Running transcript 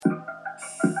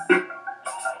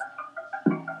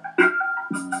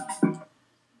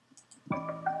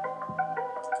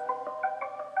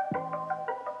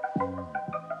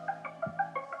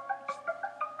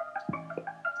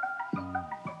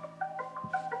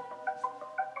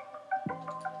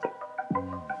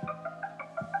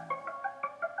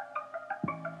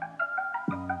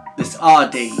This all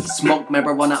day, smoke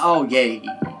marijuana all yay.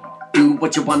 Do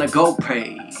what you wanna, go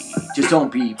pray. Just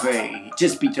don't be brave,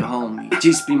 just be your homie.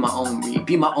 Just be my only,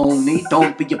 be my only.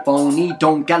 Don't be a phony,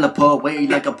 don't gallop away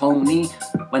like a pony.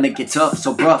 When it gets tough,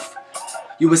 so rough,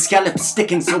 you a scallop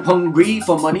sticking so hungry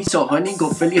for money. So honey,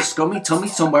 go fill your scummy tummy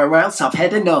somewhere else, I've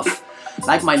had enough.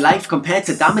 Like my life compared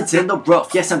to diamonds in the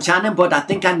rough. Yes, I'm shining, but I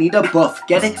think I need a buff.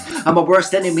 Get it? I'm a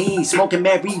worst enemy. Smoking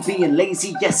Mary, being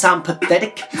lazy. Yes, I'm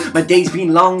pathetic. My days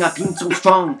been long, I've been so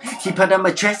strong. Keep it on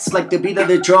my chest like the beat of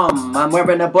the drum. I'm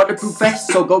wearing a bulletproof vest,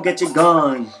 so go get your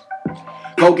gun.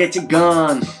 Go get your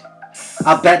gun.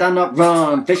 I better not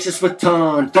run. Vicious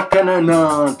return. Fucking a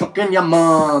nun. Fucking your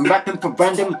mom. Rapping for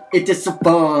random. It is so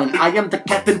fun. I am the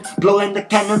captain, blowing the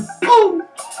cannon. Ooh!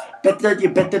 You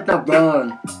better not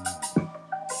run.